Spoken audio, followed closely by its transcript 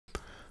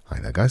Hi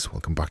there guys,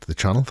 welcome back to the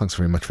channel. Thanks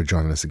very much for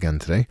joining us again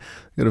today.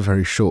 I've got a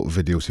very short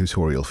video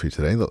tutorial for you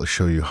today that will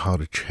show you how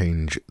to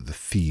change the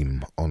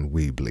theme on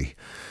Weebly.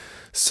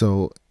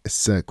 So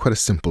it's quite a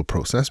simple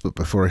process, but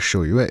before I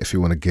show you it, if you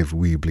want to give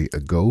Weebly a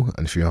go,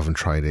 and if you haven't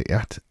tried it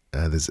yet,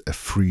 there's a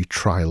free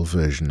trial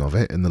version of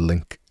it in the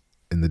link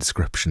in the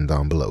description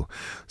down below.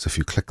 So if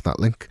you click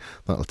that link,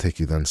 that'll take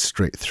you then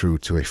straight through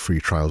to a free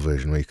trial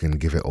version where you can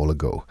give it all a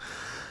go.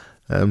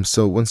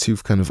 So once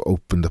you've kind of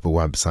opened up a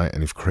website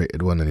and you've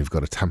created one and you've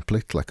got a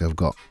template like I've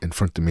got in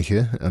front of me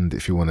here, and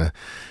if you want to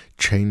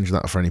change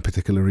that for any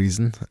particular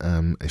reason,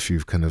 if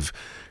you've kind of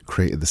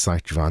created the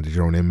site, you've added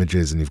your own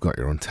images and you've got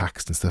your own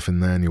text and stuff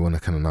in there and you want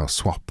to kind of now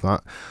swap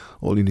that,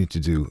 all you need to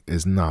do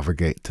is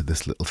navigate to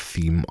this little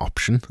theme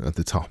option at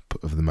the top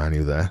of the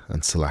menu there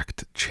and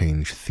select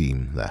change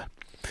theme there.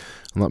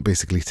 And that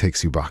basically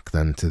takes you back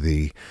then to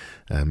the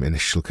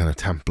initial kind of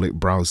template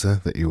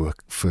browser that you were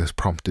first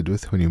prompted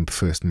with when you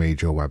first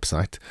made your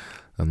website,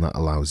 and that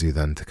allows you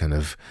then to kind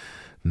of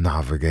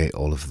navigate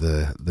all of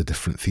the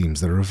different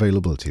themes that are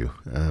available to you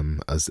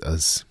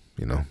as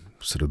you know,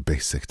 sort of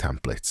basic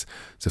templates.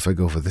 So if I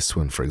go for this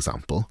one, for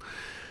example,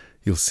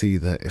 you'll see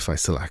that if I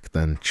select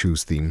then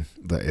choose theme,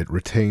 that it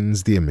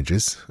retains the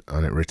images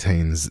and it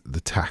retains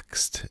the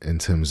text in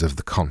terms of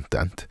the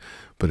content,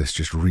 but it's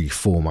just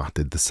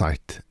reformatted the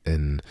site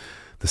in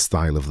the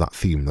style of that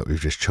theme that we've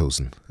just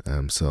chosen.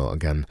 So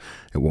again,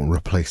 it won't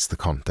replace the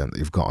content that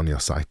you've got on your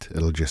site.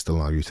 It'll just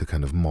allow you to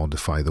kind of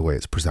modify the way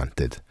it's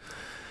presented.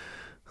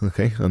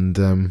 Okay, and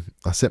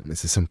that's it.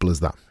 It's as simple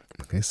as that.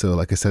 Okay, so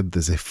like I said,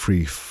 there's a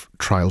free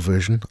trial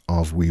version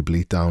of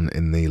Weebly down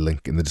in the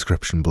link in the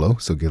description below,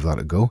 so give that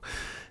a go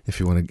if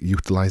you want to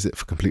utilize it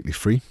for completely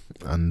free.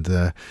 And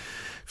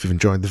if you've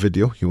enjoyed the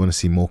video, you want to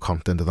see more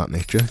content of that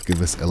nature,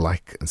 give us a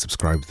like and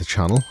subscribe to the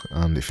channel.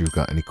 And if you've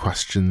got any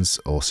questions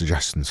or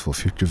suggestions for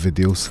future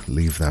videos,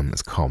 leave them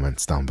as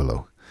comments down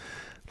below.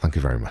 Thank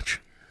you very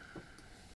much.